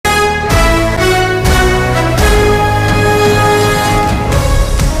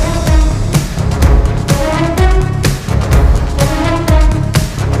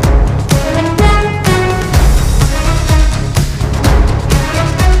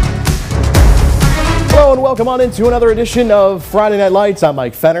Hello and welcome on into another edition of Friday Night Lights. I'm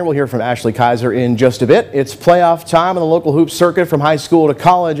Mike Fenner. We'll hear from Ashley Kaiser in just a bit. It's playoff time on the local hoop circuit from high school to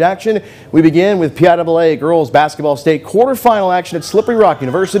college action. We begin with PIAA girls basketball state quarterfinal action at Slippery Rock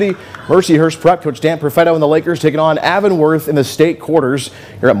University. Mercyhurst Prep coach Dan Perfetto and the Lakers taking on Avonworth in the state quarters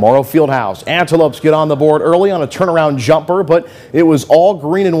here at Morrow Fieldhouse. Antelopes get on the board early on a turnaround jumper, but it was all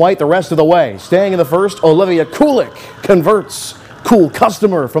green and white the rest of the way. Staying in the first, Olivia Kulik converts. Cool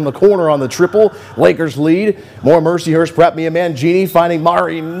customer from the corner on the triple. Lakers lead. More Mercyhurst Prep. Mia Mangini finding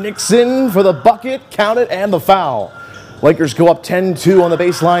Mari Nixon for the bucket. Count it and the foul. Lakers go up 10-2 on the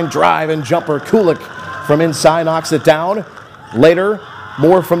baseline drive and jumper. Kulik from inside knocks it down. Later,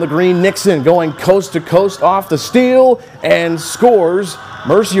 more from the green. Nixon going coast to coast off the steal and scores.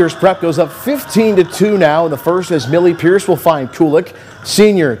 Mercyhurst Prep goes up 15-2 now in the first as Millie Pierce will find Kulik.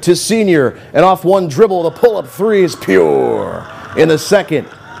 Senior to senior, and off one dribble, the pull-up three is pure. In the second,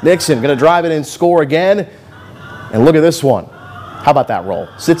 Nixon going to drive it and score again. And look at this one. How about that roll?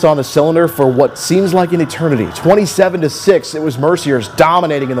 Sits on the cylinder for what seems like an eternity. 27-6. It was Mercyhurst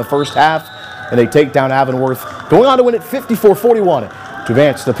dominating in the first half, and they take down Avonworth, going on to win it 54-41 to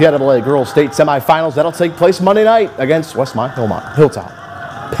advance to the PIAA girls state semifinals. That'll take place Monday night against Westmont Hilltop.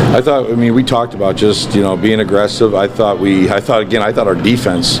 We talked about just, being aggressive. I thought our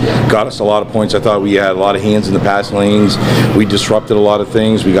defense got us a lot of points. I thought we had a lot of hands in the pass lanes. We disrupted a lot of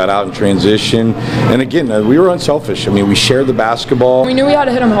things. We got out in transition. And again, we were unselfish. We shared the basketball. We knew we had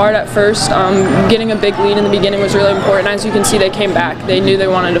to hit them hard at first. Getting a big lead in the beginning was really important. As you can see, they came back. They knew they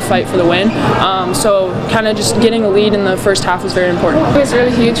wanted to fight for the win. So kind of just getting a lead in the first half was very important. It was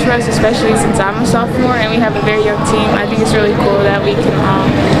really huge for us, especially since I'm a sophomore and we have a very young team. I think it's really cool that we can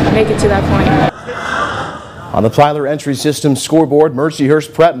make it to that point. On the Tyler entry system scoreboard,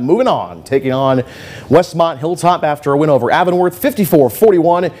 Mercyhurst Prep moving on, taking on Westmont Hilltop after a win over Avonworth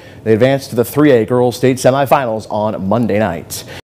 54-41. They advance to the 3A girls state semifinals on Monday night.